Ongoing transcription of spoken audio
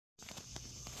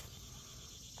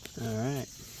Alright.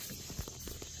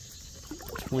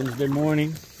 Wednesday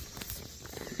morning.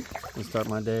 I'll start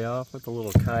my day off with a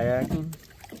little kayaking.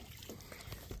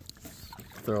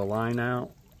 Throw a line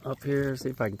out up here, see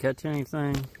if I can catch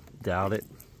anything. Doubt it.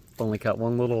 Only caught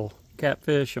one little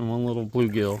catfish and one little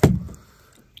bluegill.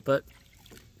 But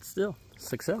still,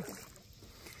 success.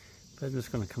 But I'm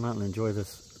just going to come out and enjoy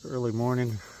this early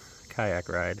morning kayak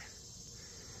ride.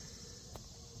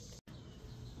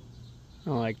 I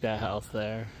like that house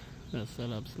there. That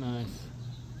setup's nice.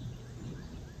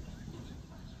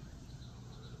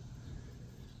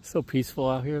 So peaceful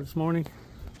out here this morning.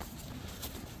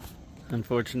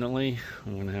 Unfortunately,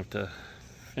 I'm gonna have to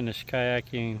finish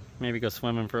kayaking, maybe go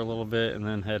swimming for a little bit, and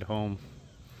then head home.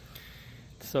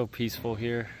 It's so peaceful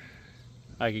here.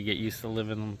 I could get used to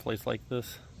living in a place like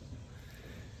this.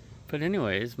 But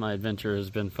anyways, my adventure has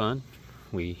been fun.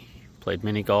 We played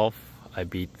mini golf. I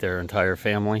beat their entire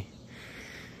family.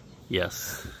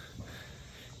 Yes.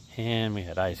 And we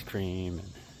had ice cream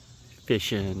and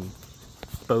fishing,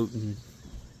 boating,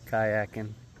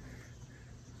 kayaking,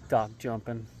 dock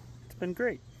jumping. It's been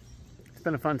great. It's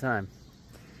been a fun time.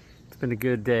 It's been a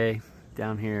good day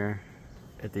down here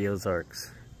at the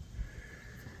Ozarks.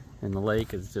 And the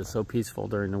lake is just so peaceful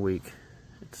during the week.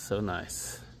 It's so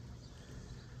nice.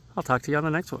 I'll talk to you on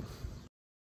the next one.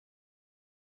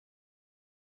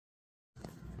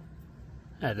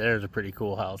 Yeah, there's a pretty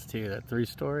cool house too, that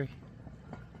 3-story.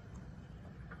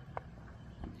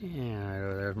 Yeah, right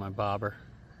over there's my bobber.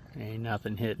 Ain't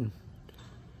nothing hitting.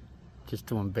 Just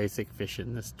doing basic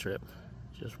fishing this trip.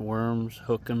 Just worms,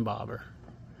 hook, and bobber.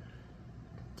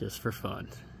 Just for fun.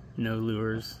 No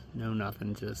lures, no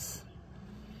nothing, just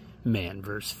man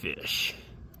versus fish.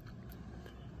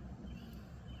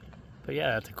 But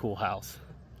yeah, that's a cool house.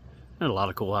 There's a lot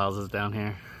of cool houses down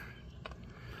here.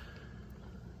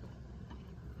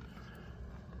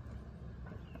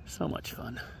 So much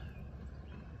fun.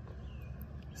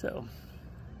 So,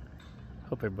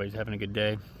 hope everybody's having a good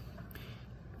day.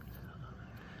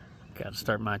 Got to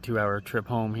start my 2-hour trip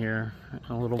home here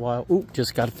in a little while. Ooh,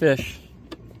 just got a fish.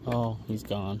 Oh, he's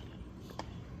gone.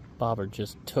 Bobber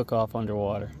just took off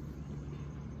underwater.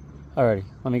 Alrighty,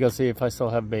 let me go see if I still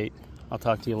have bait. I'll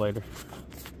talk to you later.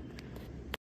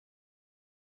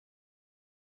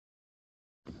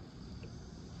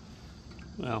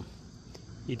 Well,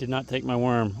 he did not take my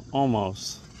worm,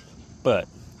 almost, but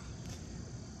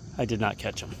I did not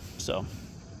catch him, so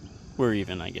we're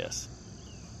even, I guess.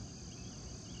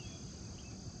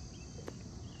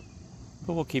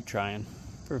 But we'll keep trying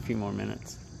for a few more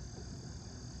minutes.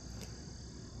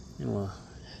 And we'll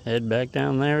head back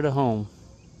down there to home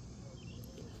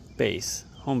base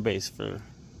for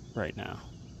right now.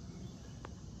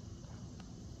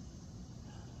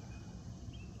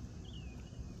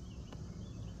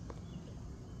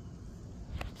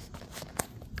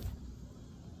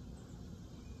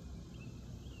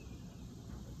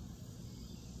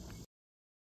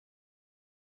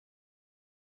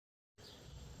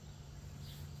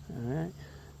 Alright,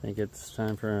 I think it's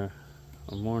time for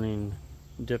a morning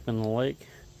dip in the lake.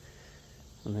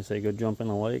 When they say go jump in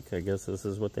the lake, I guess this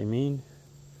is what they mean.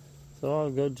 So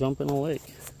I'll go jump in the lake.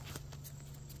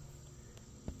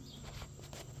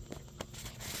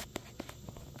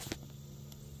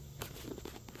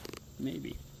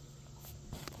 Maybe.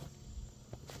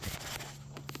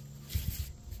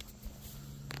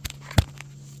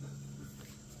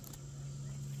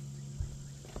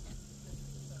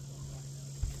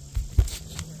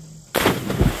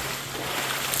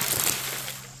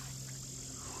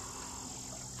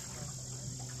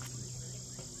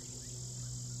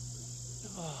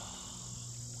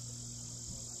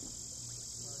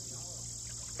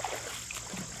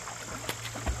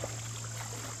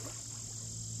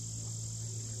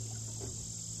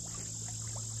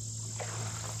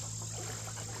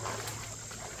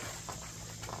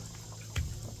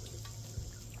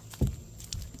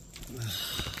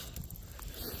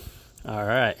 All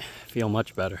right, feel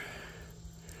much better.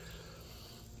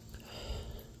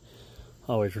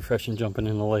 Always refreshing jumping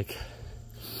in the lake.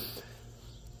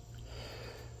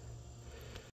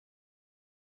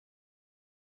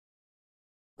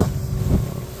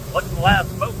 What's the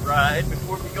last boat ride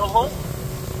before we go home?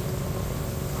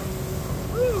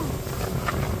 Woo!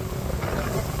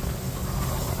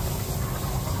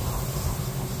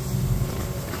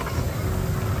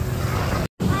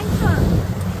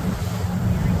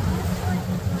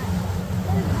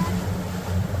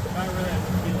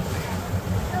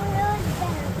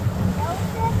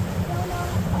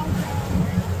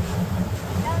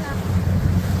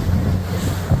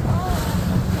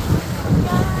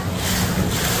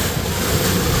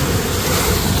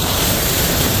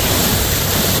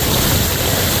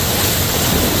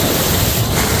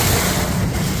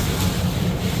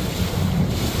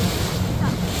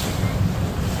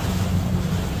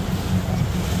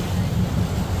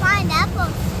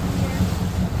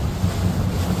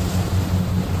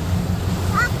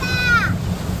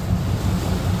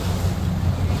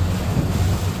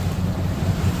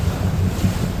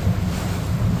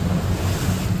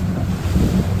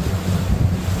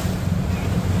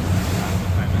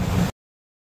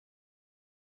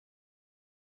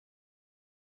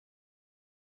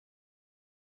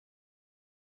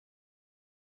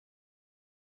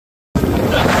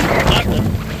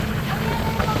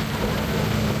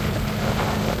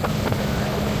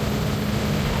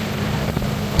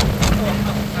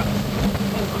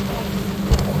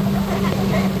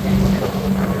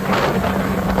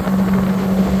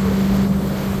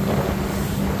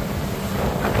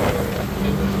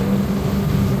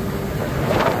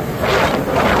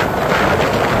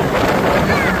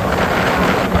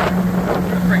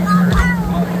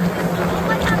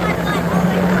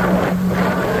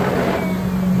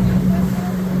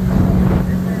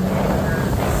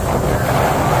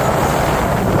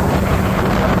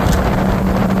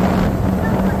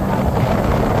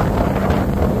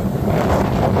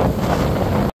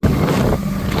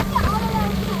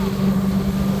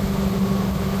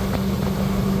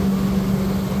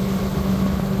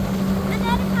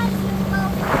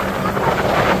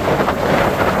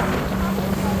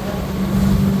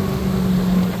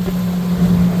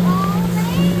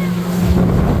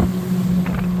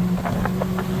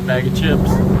 chips.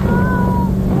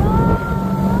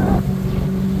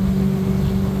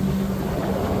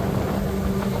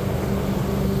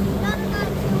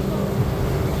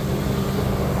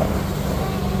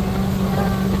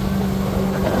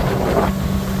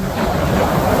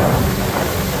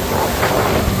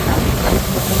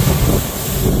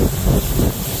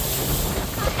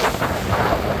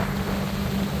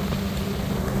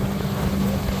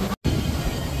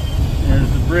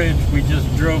 There's the bridge we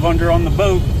just drove under on the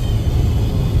boat.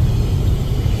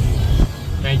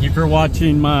 Thank you for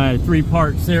watching my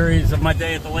 3-part series of my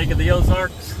day at the Lake of the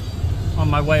Ozarks. On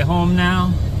my way home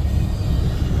now.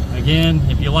 Again,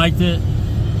 if you liked it,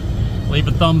 leave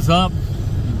a thumbs up.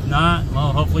 If not,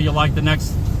 well, hopefully you'll like the next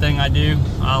thing I do.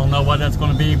 I don't know what that's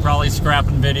going to be. Probably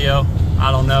scrapping video.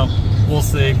 I don't know. We'll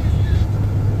see.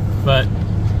 But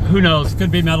who knows?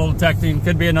 Could be metal detecting.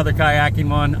 Could be another kayaking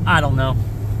one. I don't know.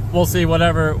 We'll see.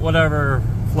 Whatever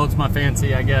floats my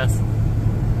fancy, I guess.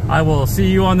 I will see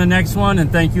you on the next one,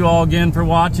 and thank you all again for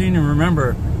watching. And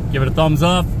remember, give it a thumbs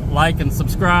up, like, and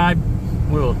subscribe.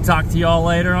 We will talk to you all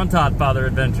later on Todd Father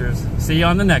Adventures. See you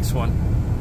on the next one.